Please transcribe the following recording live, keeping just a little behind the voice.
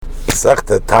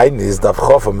Masechta Tainis Daf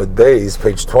Chofa Medbeis,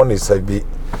 page 20.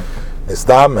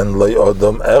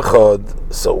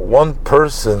 So one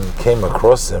person came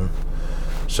across him,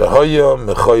 Shahaya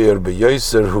Mechoyer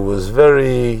Beyoser, who was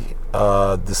very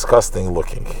disgusting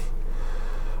looking.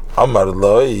 Amar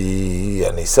Loi,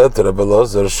 and he said to Rabbi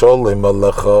Elazar, Sholem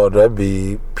Alecha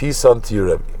Rebbe, peace unto you,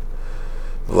 Rebbe.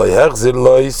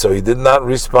 So he did not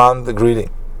respond the greeting.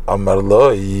 Amar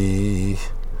Loi,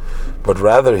 but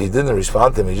rather he didn't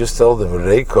respond to him. He just told him,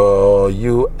 Reiko,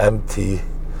 you empty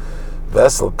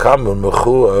vessel, Kamur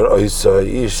Mechuar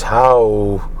Oisaish,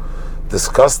 how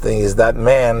disgusting is that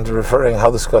man, referring, how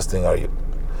disgusting are you?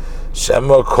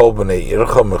 Shema Kol B'nei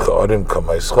Ircha Mechaorim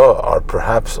Kamaischa, are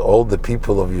perhaps all the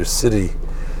people of your city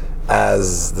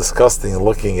as disgusting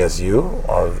looking as you?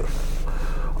 Or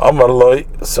Amar Loi,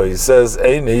 so he says,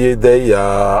 I'm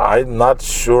not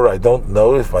sure, I don't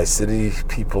know if my city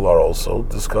people are also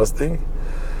disgusting.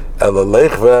 Go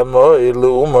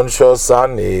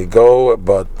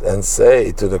but and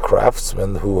say to the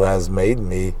craftsman who has made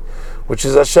me, which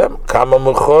is Hashem,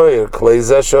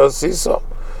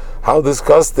 how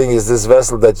disgusting is this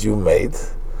vessel that you made?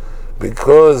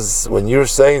 Because when you're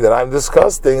saying that I'm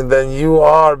disgusting, then you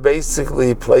are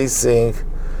basically placing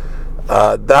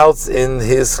doubts in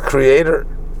his creator.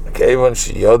 Once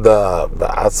Rabbi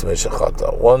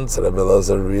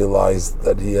Elazar realized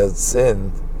that he had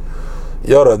sinned,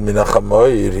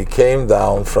 he came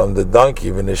down from the donkey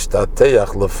and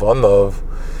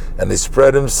he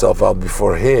spread himself out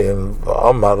before him,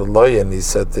 and he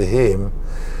said to him,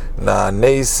 I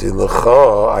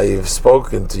have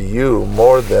spoken to you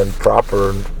more than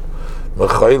proper.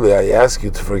 I ask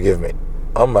you to forgive me.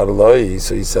 Amar Loi,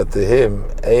 so he said to him,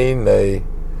 I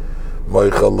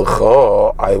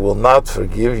will not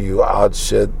forgive you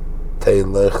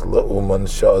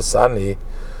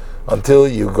until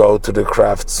you go to the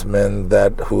craftsman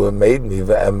who made me,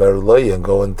 and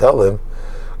go and tell him,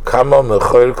 how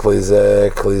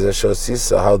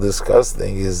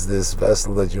disgusting is this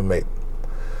vessel that you made.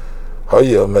 So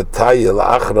Rabbi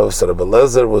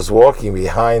Elazar was walking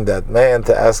behind that man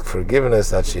to ask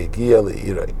forgiveness,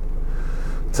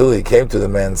 till he came to the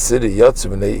man's city. So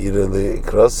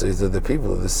the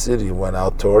people of the city went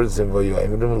out towards him.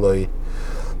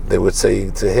 They would say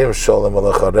to him, Shalom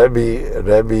Alecha Rebbe,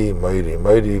 Rebbe,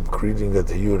 Moiri, greeting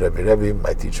to you, Rebbe,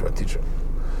 my teacher, my teacher.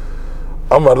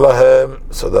 Amar Lahem,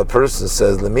 so that person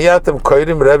says, Lemiyatem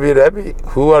Koirim Rebbe,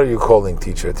 who are you calling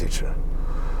teacher, teacher?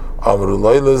 Amru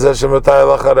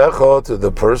to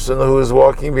the person who is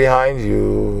walking behind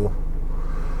you.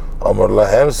 Amar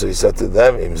Lahem, so he said to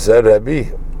them, Imzer Rebbe,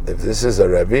 if this is a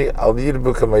Rebbe, Al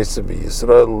Yirbu Kamaisa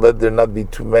Yisrael, let there not be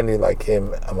too many like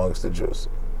him amongst the Jews.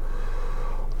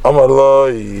 Amar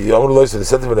Loi, so he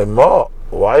said to him,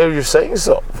 why are you saying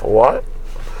so? For what?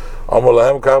 Amar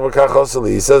Lahem Kava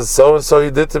Kachosali, he says, so and so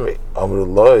he did to me. Amru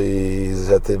Loi, he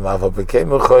said to him,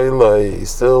 he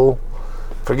still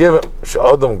forgive him.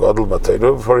 Sh'adam Gadol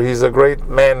B'Torah, for he's a great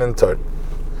man in Torah.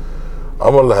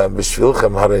 Amar Lahem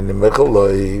B'Shvilchem Hareini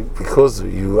Mechaloi, because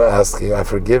you asking, I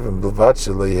forgive him.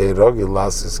 B'Vachelei Heirogil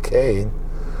Lasis Kain,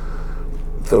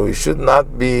 though he should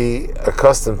not be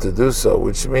accustomed to do so,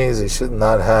 which means he should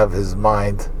not have his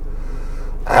mind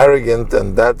arrogant,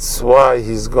 and that's why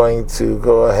he's going to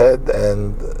go ahead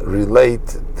and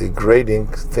relate degrading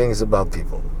things about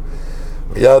people.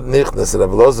 Miyad nichnas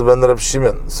Rabbi Elazar ben Rabbi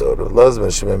Shimon. So Rabbi Elazar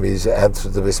ben Shimon, he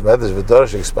answered the Beis Medrash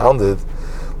v'Darash, expounded,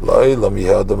 a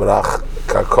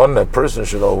person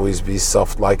should always be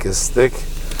soft like a stick.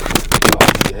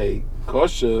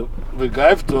 Kosher,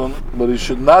 but he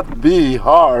should not be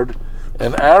hard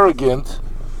and arrogant.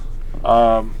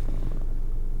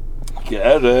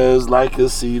 Like a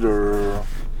cedar.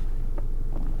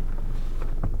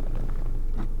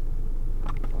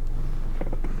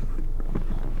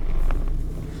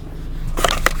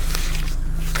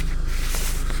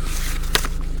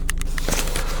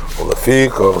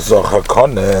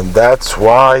 And that's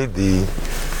why the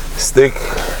stick,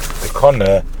 the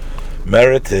kone,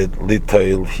 merited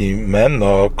litail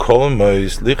himena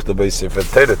kolmois lichta by sefer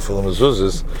Torah tefillah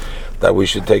mezuzos, that we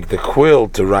should take the quill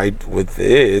to write with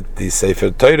it the sefer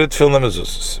Torah tefillah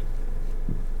mezuzos.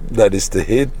 That is the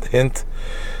hint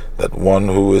that one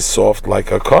who is soft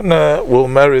like a kone will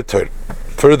merit Torah.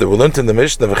 Further, we learned in the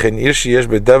Mishnah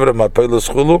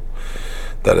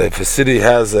that if a city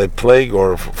has a plague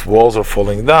or if walls are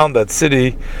falling down, that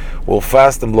city will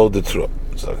fast and blow the true.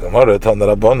 So we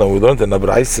learned in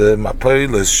Abraise,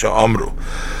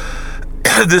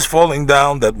 this falling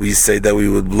down that we say that we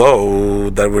would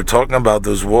blow, that we're talking about,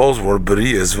 those walls were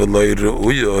beriyas,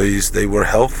 they were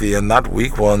healthy and not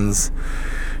weak ones.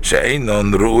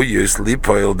 She'einon ru'uyus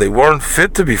lipoil, they weren't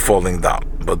fit to be falling down.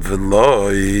 But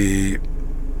v'loi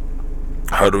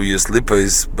haruyus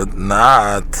lipois, but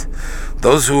not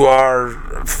those who are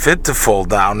fit to fall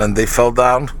down, and they fell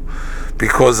down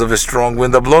because of a strong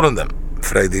wind that blowed on them.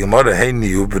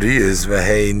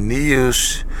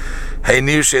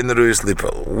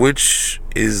 Which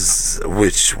is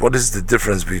which? What is the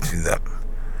difference between them?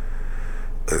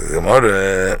 The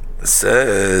Gemara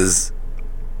says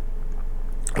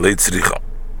Leitzricha.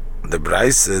 The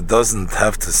Braise doesn't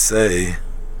have to say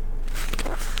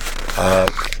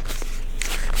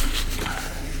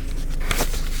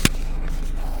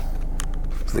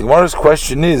the Gemara's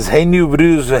question is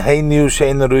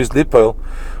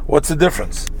what's the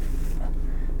difference?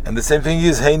 And the same thing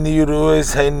is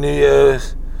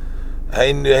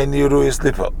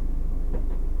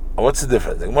what's the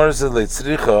difference? The Gemara says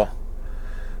Leitzricha.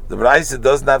 The Braise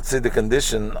doesn't have to say the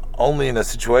condition only in a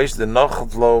situation the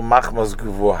Nochlo Machmas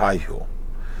Guvu Hayu.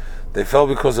 They fell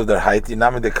because of their height,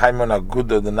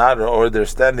 or they're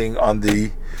standing on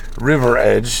the river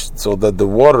edge, so that the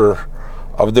water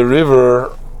of the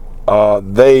river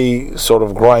they sort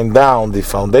of grind down the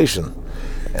foundation,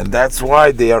 and that's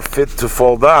why they are fit to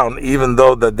fall down, even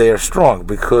though that they are strong,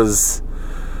 because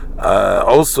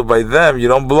also by them you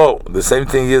don't blow. The same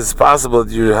thing is possible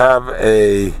that you have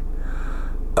a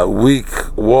weak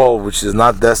wall which is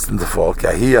not destined to fall.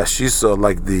 Kahiyah Shisa,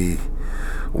 like the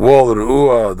wall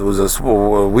Ru'ah, there was a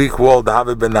weak wall, the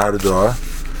Havi ben Nardor.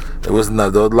 It wasn't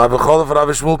Nardor. Lavachol of Rav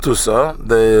Shmuel Tusa,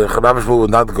 the Rav Shmuel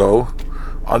would not go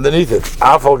underneath it.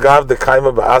 Afal Gav the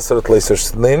Kaima Ba'asar Tleiser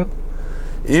Snin,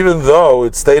 even though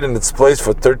it stayed in its place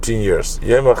for 13 years.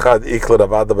 Yom Echad Ikla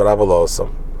Rabada Barava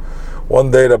Losam. One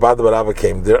day Rabada Barava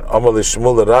came there. Amar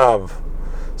Shmuel Rav.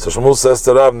 So Shmuel says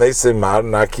to Rav, Neisei Mar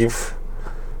Nakif,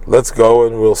 let's go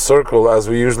and we'll circle as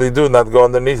we usually do, not go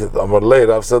underneath it. Amar Lei,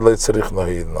 Rav said, Lei Tzarich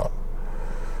Nohid, no.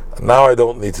 Now I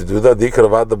don't need to do that. Dik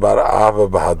Rabada Barava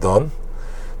Bahadon.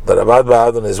 The Rabad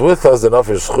Bahadon is with us, the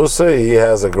Nafesh Chuse, he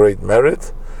has a great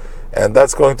merit, and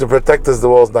that's going to protect us. The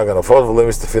wall's not going to fall.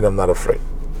 I'm not afraid.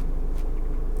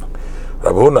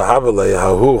 Rabhuna Havelei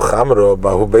Hahu Chamro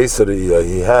Bahu Beisari,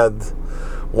 he had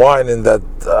wine in that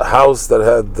house that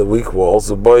had the weak walls.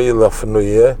 He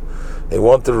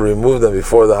wanted to remove them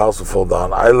before the house would fall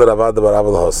down.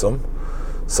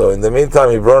 So in the meantime,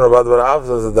 he brought Rabad Barav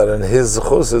so that in his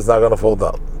chus it's not going to fall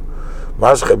down.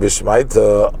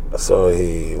 So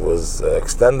he was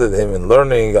extended him in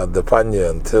learning at the Panya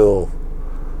until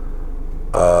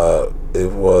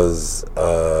it was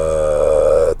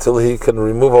till he can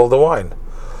remove all the wine.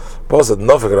 Paul said,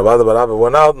 Nofik Rabad Barav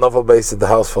went out, Nofal based the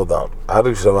house fell down.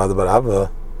 Rabad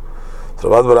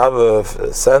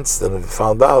Barav sensed and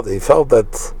found out, he felt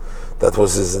that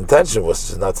was his intention, was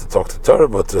just not to talk to Torah,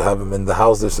 but to have him in the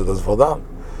house there so it doesn't fall down.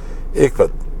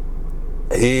 Ikvat,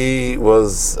 he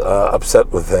was upset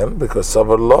with him because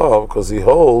Savar Law, because he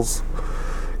holds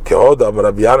Keodam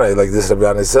Rabbiana, like this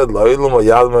Rabbiana said,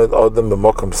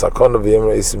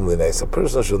 a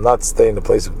person should not stay in a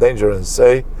place of danger and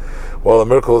say, well, a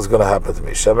miracle is going to happen to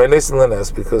me.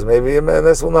 Because maybe a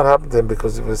menace will not happen to him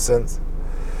because of his sins.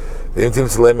 And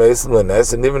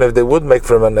even if they would make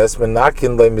from a nes, they're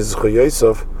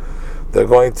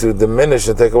going to diminish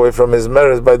and take away from his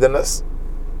merits by the nes.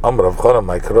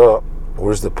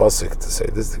 Where's the pasuk to say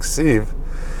this?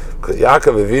 Because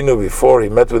Yaakov Avinu, before he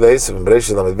met with Esav in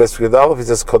Bereshit Lamed Beis Pekudalef, he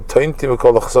says,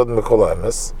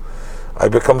 I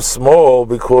become small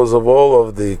because of all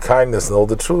of the kindness and all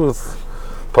the truth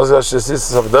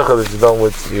that you done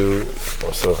with you.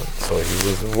 So he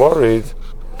was worried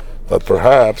that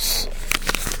perhaps,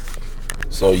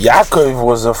 so Yaakov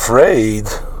was afraid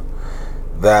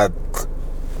that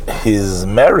his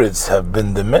merits have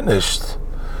been diminished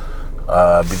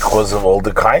because of all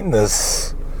the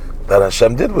kindness that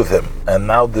Hashem did with him, and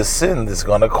now this sin is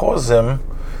going to cause him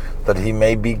that he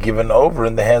may be given over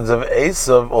in the hands of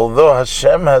Esav, although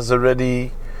Hashem has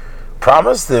already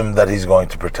promised him that he's going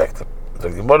to protect him.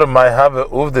 What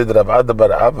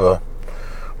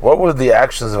were the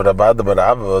actions of Rabbi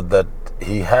Barava that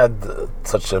he had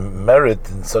such a merit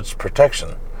and such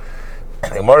protection?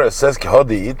 And the Gemara says,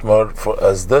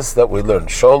 as this that we learned,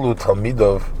 Sholu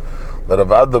Talmidov,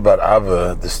 Rabbi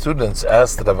Barava, the students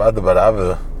asked Rabbi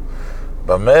Barava,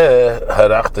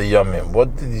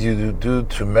 what did you do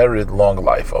to merit long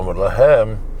life?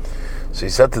 So he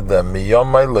said to them, I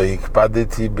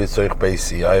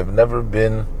have never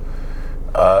been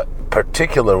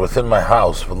particular within my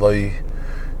house, and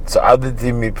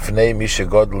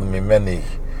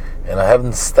I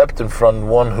haven't stepped in front of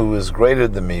one who is greater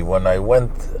than me. When I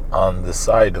went on the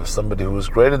side of somebody who was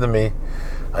greater than me,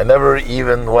 I never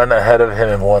even went ahead of him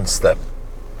in one step.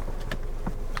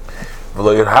 And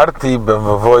I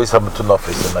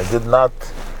did not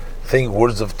think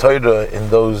words of Torah in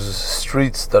those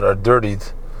streets that are dirtied,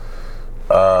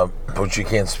 which you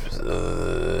can't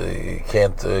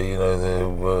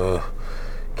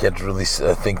really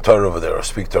think Torah over there or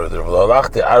speak Torah there.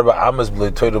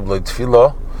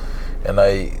 And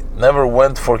I never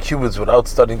went 4 cubits without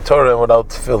studying Torah and without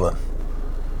tefillin.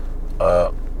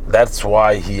 That's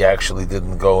why he actually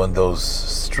didn't go in those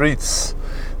streets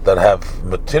that have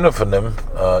matinofanim,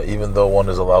 even though one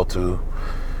is allowed to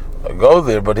go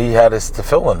there, but he had his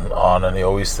tefillin on and he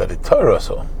always studied Torah.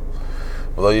 So,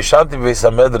 and I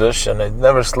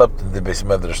never slept in the Beis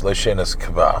Medrash,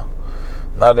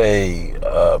 not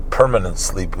a permanent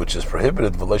sleep which is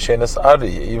prohibited,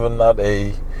 even not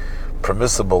a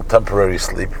permissible temporary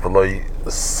sleep.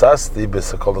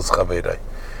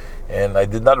 And I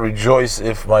did not rejoice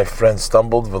if my friend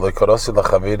stumbled.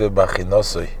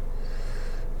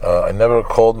 I never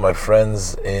called my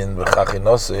friends in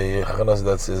B'chachinosei.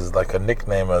 That is like a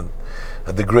nickname, a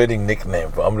degrading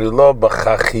nickname.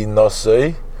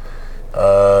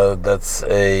 That's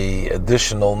a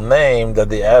additional name that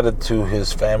they added to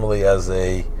his family as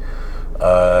a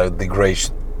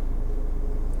degradation.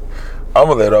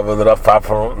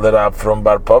 Rav from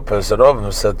Bar Papa said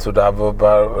to Rav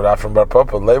from Bar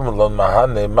Papa,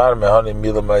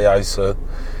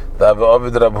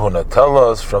 tell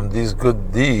us from these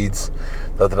good deeds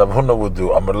that Rav Huna would do.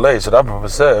 So Rav Papa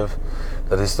said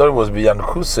that his story was Biyan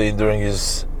Hussein during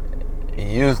his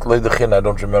youth, I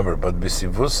don't remember, but in his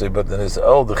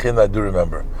old Dechin I do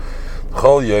remember.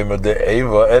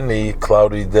 Any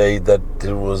cloudy day that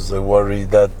there was a worry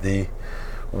that the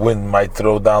wind might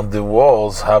throw down the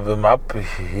walls, have him up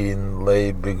in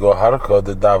lay bigoharka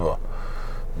the dava.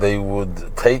 They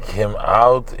would take him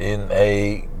out in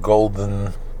a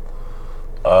golden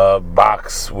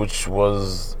box which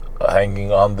was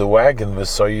hanging on the wagon,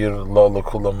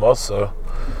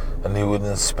 and he would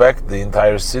inspect the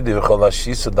entire city, and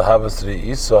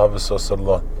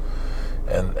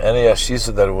any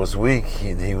ashisa that was weak,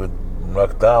 he would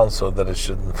knock down so that it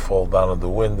shouldn't fall down in the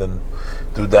wind and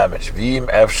do damage. And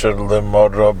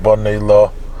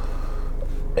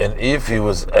if he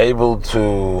was able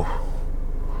to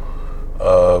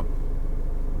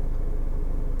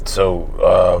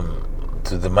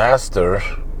to the master,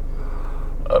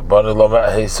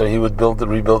 so he would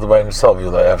rebuild it by himself.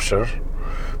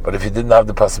 But if he didn't have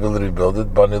the possibility to build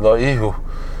it,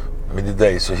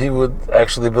 so he would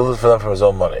actually build it for them from his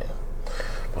own money.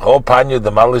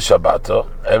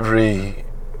 Every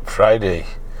Friday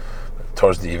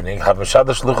towards the evening,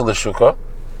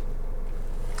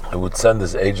 he would send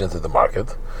his agent to the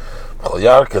market.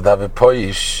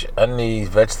 Any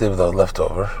vegetable that was left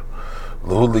over,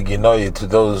 to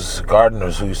those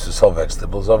gardeners who used to sell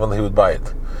vegetables, often he would buy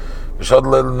it. And he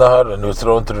would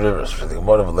throw into the rivers.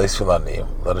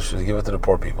 Let us give it to the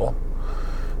poor people.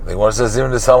 The Gemara says,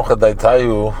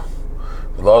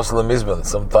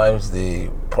 sometimes the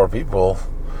poor people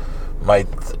might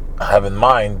have in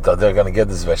mind that they're going to get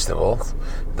this vegetable,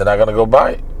 they're not going to go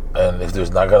buy it. And if there's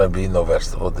not going to be no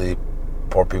vegetable, the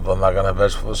poor people are not going to have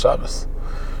vegetable for Shabbos.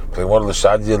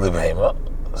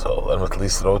 So let them at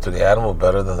least throw it to the animal,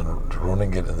 better than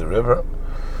ruining it in the river.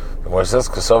 The Gemara says,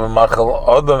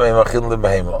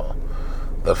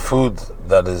 that food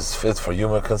that is fit for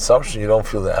human consumption, you don't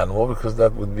feel the animal, because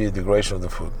that would be a degradation of the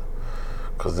food.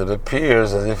 Because it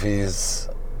appears as if he's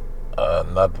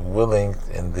not willing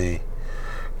in the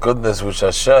goodness which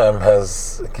Hashem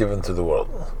has given to the world.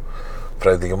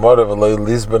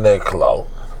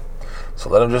 So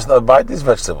let him just not buy these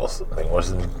vegetables.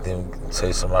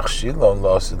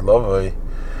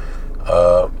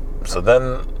 So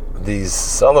then these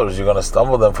sellers, you're going to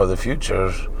stumble them for the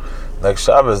future. Next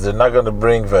Shabbos, they're not going to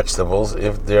bring vegetables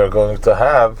if they're going to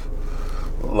have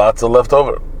lots of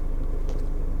leftover.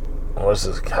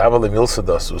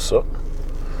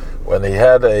 When he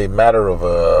had a matter of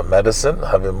a medicine,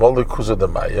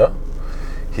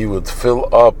 he would fill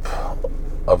up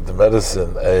of the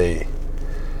medicine a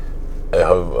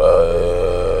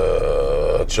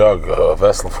jug, a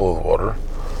vessel full of water,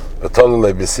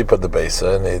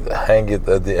 and he'd hang it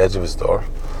at the edge of his door.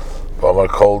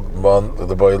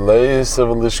 The boy lays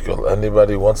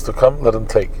anybody wants to come, let him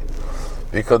take.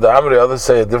 Because the Amri, others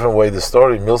say a different way the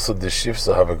story, Milsa de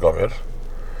Shifsa have a gomer.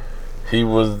 He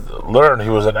would learn, he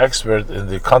was an expert in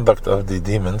the conduct of the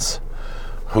demons,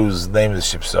 whose name is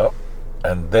Shifsa,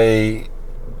 and they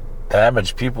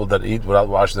damage people that eat without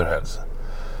washing their hands.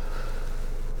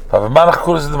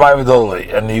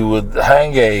 And he would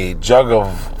hang a jug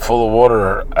full of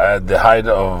water at the height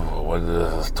of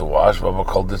to wash.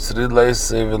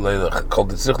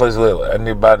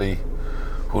 Anybody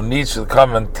who needs should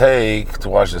come and take to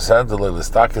wash his hands,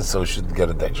 so he shouldn't get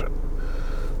in danger.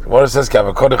 The Gemara says,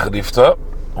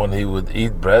 when he would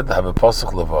eat bread, have a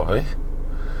pasuk levavi.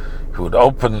 He would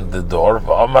open the door.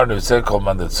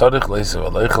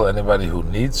 Anybody who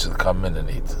needs should come in and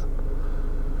eat.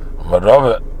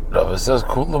 Rava says,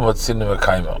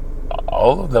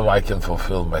 all of them I can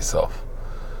fulfill myself.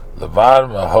 Levar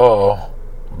maho,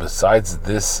 besides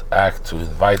this act to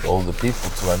invite all the people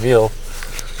to my meal,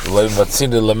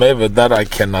 that I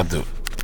cannot do.